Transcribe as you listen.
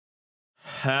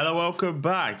Hello, welcome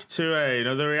back to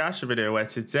another reaction video where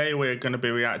today we're going to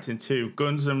be reacting to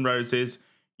Guns N' Roses'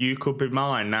 You Could Be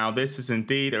Mine. Now, this is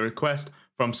indeed a request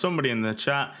from somebody in the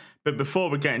chat, but before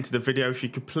we get into the video, if you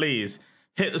could please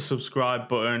hit the subscribe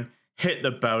button, hit the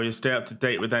bell, you'll stay up to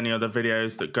date with any other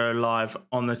videos that go live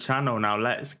on the channel. Now,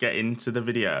 let's get into the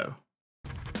video.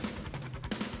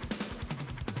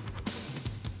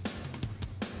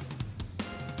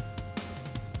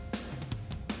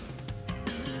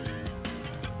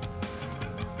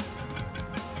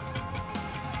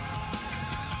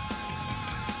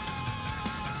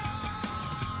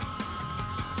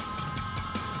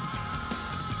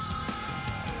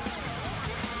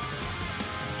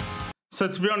 So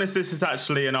to be honest, this is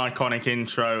actually an iconic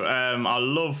intro. I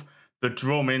love the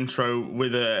drum intro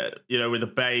with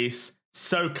a bass.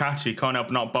 So catchy, can't help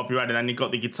not bob your head. And then you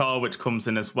got the guitar which comes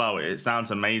in as well. It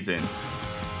sounds amazing.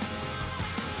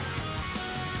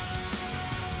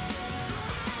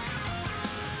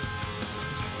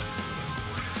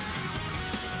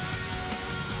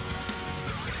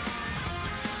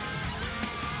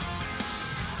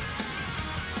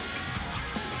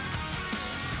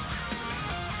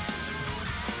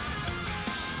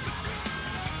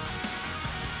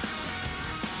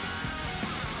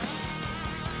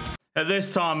 At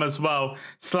this time as well,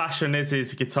 Slash and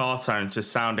Izzy's guitar tones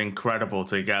just sound incredible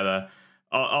together.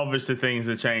 Obviously things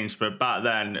have changed, but back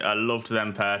then I loved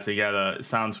them pair together. It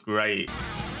sounds great.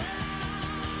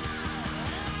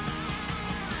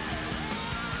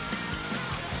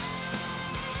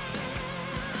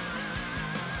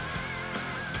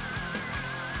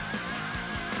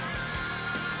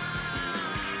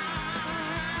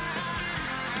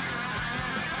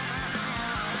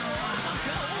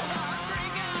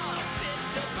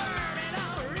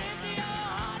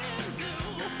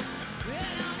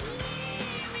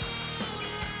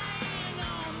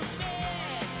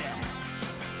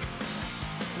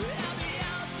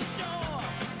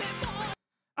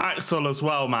 Axl as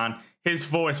well, man. His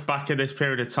voice back in this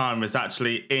period of time was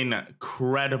actually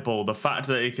incredible. The fact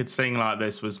that he could sing like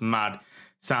this was mad.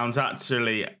 Sounds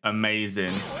actually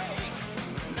amazing.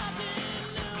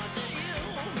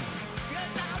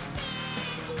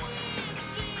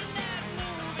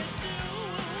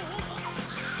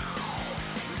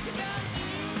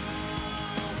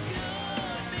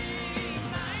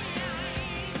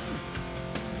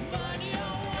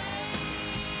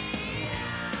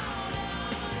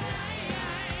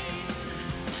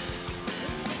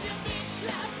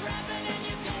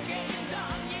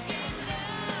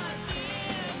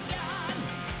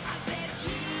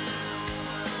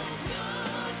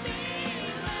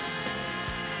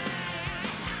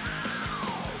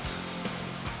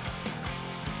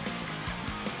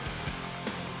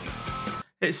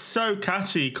 It's so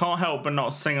catchy, you can't help but not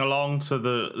sing along to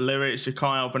the lyrics, you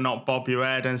can't help but not bob your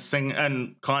head and sing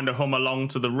and kind of hum along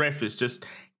to the riff. It's just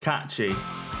catchy.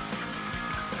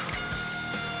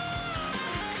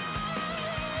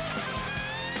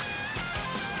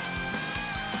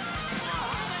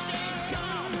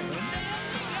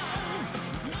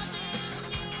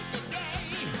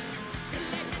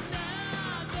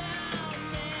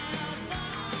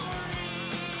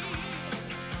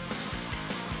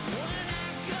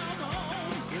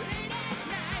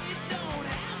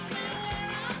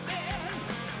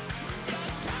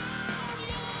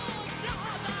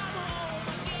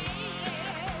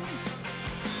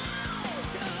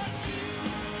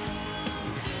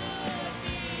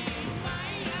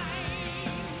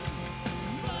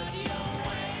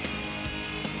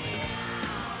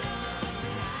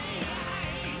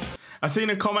 I've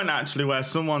seen a comment actually where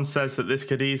someone says that this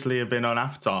could easily have been on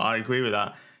Avatar. I agree with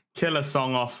that. Killer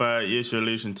song off Use Your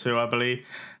Illusion 2, I believe.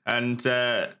 And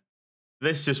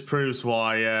this just proves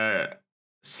why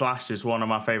Slash is one of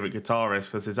my favourite guitarists,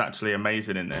 because he's actually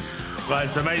amazing in this. Well,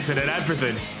 it's amazing in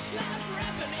everything.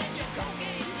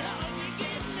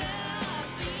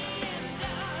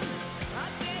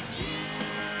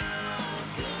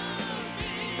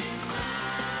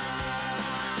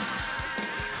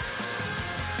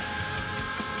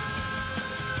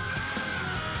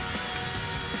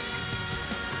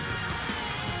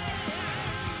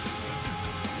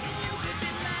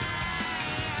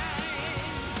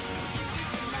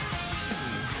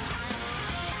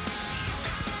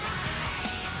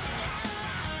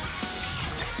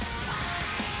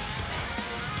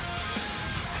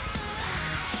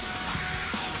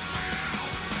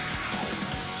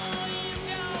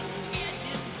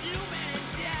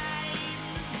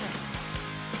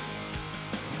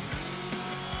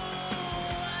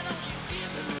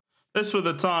 This was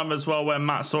the time as well when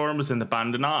Matt Sorum was in the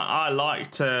band, and I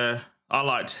liked I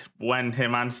liked when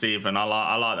him and Steven. I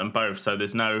like them both, so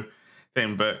there's no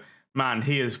thing. But man,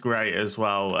 he is great as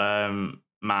well.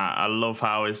 Matt, I love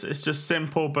how it's just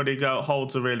simple, but he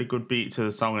holds a really good beat to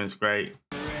the song, and it's great.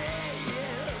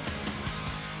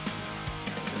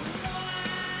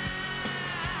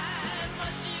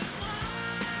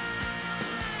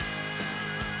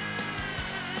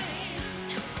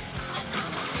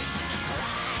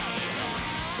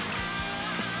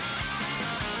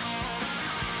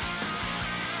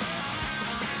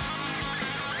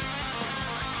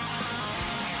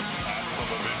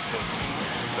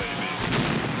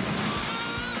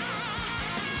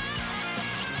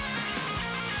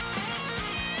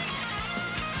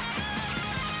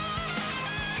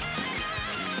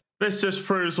 This just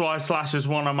proves why Slash is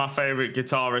one of my favorite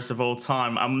guitarists of all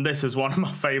time, and this is one of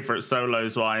my favorite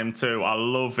solos by him too. I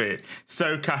love it.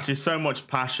 So catchy, so much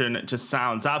passion. It just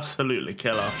sounds absolutely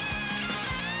killer.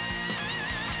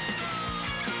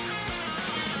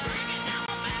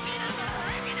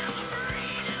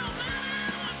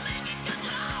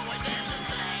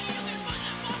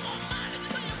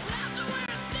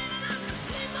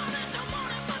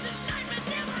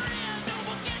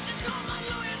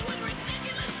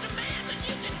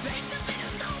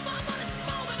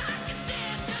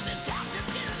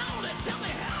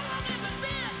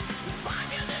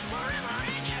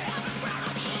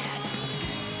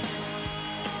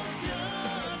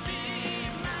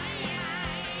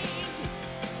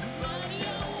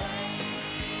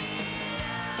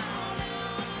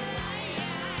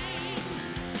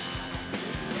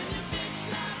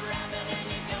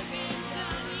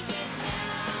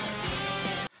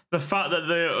 The fact that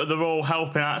they're all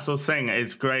helping Axl sing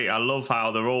is great. I love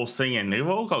how they're all singing. They've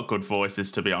all got good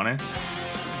voices, to be honest.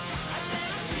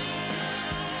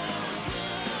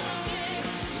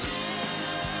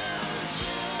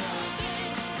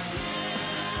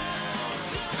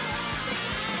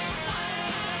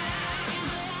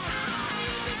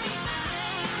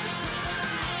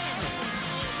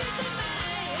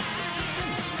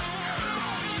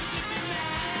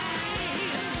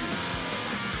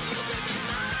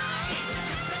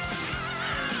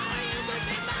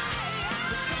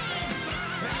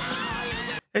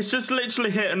 It's just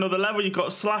literally hit another level. You've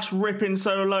got Slash ripping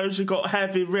solos, you've got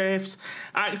heavy riffs,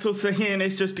 Axl singing.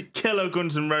 It's just a killer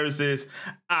Guns N' Roses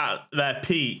at their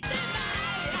peak.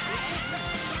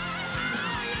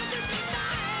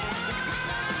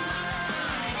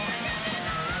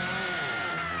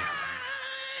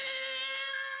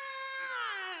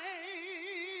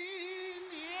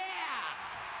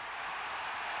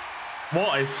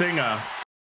 What a singer.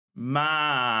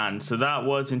 Man, so that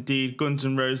was indeed Guns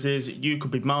N' Roses, You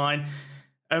Could Be Mine.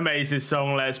 Amazing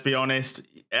song, let's be honest.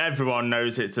 Everyone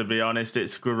knows it, to be honest.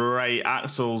 It's great.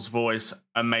 Axl's voice,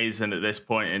 amazing at this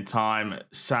point in time.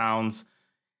 Sounds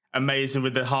amazing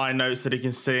with the high notes that he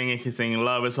can sing. He can sing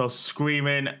low as well.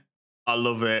 Screaming, I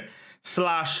love it.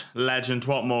 Slash, legend,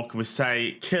 what more can we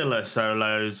say? Killer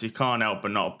solos. You can't help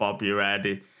but not bob your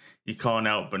head. You can't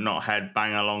help but not head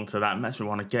bang along to that. Makes me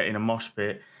want to get in a mosh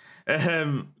pit.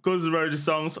 Guns N' Roses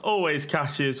songs always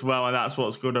catchy as well, and that's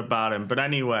what's good about him. But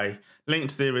anyway,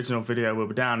 link to the original video will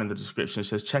be down in the description,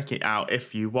 so check it out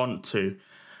if you want to.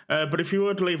 But if you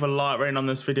would leave a like rating on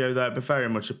this video, that would be very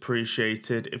much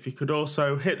appreciated. If you could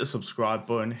also hit the subscribe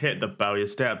button, hit the bell, you'll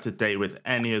stay up to date with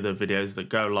any of the videos that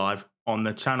go live on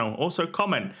the channel. Also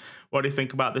comment, what do you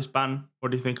think about this band?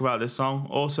 What do you think about this song?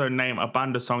 Also name a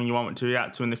band or song you want me to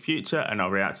react to in the future, and I'll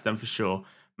react to them for sure.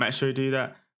 Make sure you do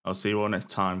that. I'll see you all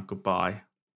next time. Goodbye.